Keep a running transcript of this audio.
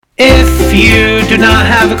If you do not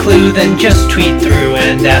have a clue, then just tweet through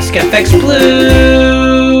and ask FX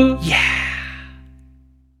Blue. Yeah.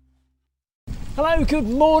 Hello, good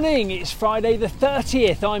morning. It's Friday the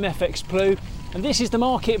 30th. I'm FX Blue and this is the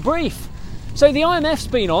market brief. So the IMF's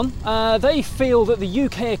been on. They feel that the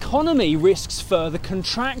UK economy risks further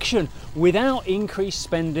contraction without increased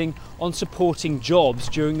spending on supporting jobs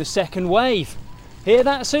during the second wave. Hear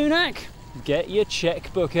that, Sunak? Get your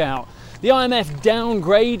checkbook out. The IMF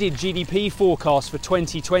downgraded GDP forecast for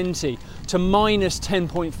 2020 to minus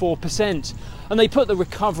 10.4%, and they put the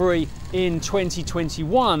recovery in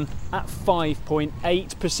 2021 at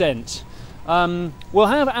 5.8%. We'll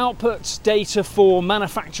have output data for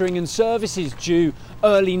manufacturing and services due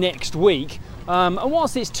early next week. And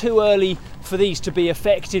whilst it's too early for these to be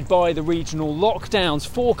affected by the regional lockdowns,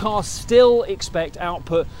 forecasts still expect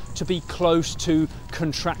output to be close to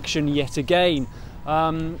contraction yet again.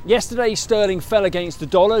 Yesterday sterling fell against the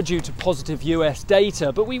dollar due to positive US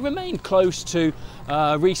data, but we remained close to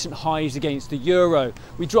recent highs against the euro.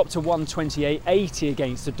 We dropped to 128.80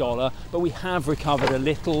 against the dollar, but we have recovered a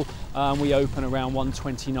little. We open around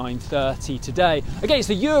 129.30 today. Against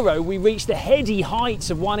the euro, we reached the heady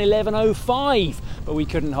heights of 111.05, but we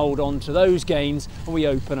couldn't hold on to those gains, and we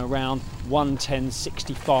open around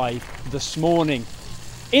 110.65 this morning.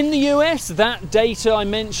 In the US, that data I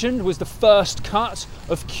mentioned was the first cut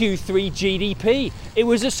of Q3 GDP. It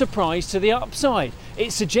was a surprise to the upside.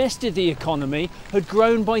 It suggested the economy had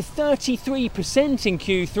grown by 33% in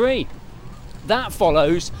Q3. That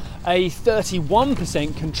follows a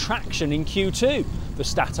 31% contraction in Q2. The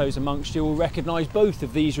statos amongst you will recognise both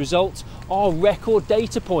of these results are record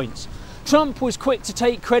data points. Trump was quick to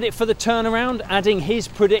take credit for the turnaround, adding his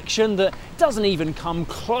prediction that doesn't even come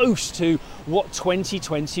close to what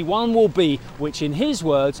 2021 will be, which in his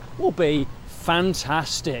words will be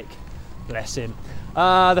fantastic. Bless him.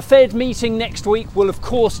 The Fed meeting next week will of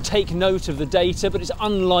course take note of the data, but it's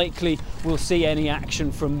unlikely we'll see any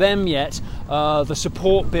action from them yet. The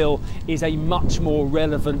support bill is a much more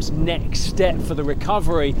relevant next step for the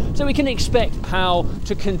recovery, so we can expect Powell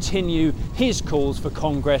to continue his calls for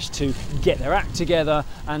Congress to get their act together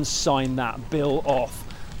and sign that bill off.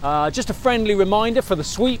 Just a friendly reminder for the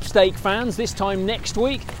sweepstake fans, this time next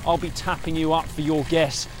week I'll be tapping you up for your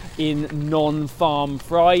guess in Non-Farm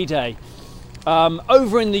Friday.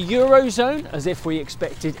 Over in the Eurozone, as if we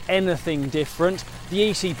expected anything different,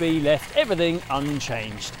 the ECB left everything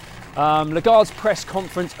unchanged. Lagarde's press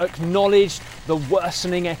conference acknowledged the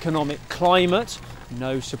worsening economic climate,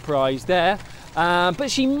 no surprise there,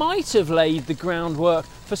 but she might have laid the groundwork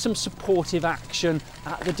for some supportive action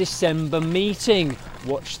at the December meeting.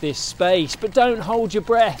 Watch this space, but don't hold your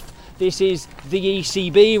breath. This is the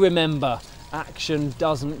ECB, remember. Action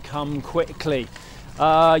doesn't come quickly.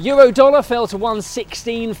 Euro dollar fell to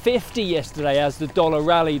 116.50 yesterday as the dollar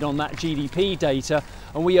rallied on that GDP data,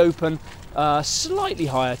 and we open slightly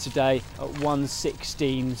higher today at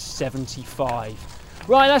 116.75.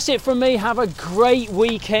 Right, that's it from me. Have a great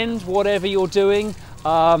weekend, whatever you're doing,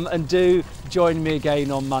 and do join me again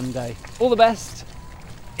on Monday. All the best.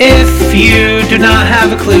 If you do not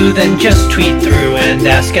have a clue, then just tweet through and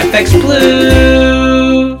ask FX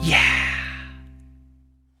Blue. Yeah.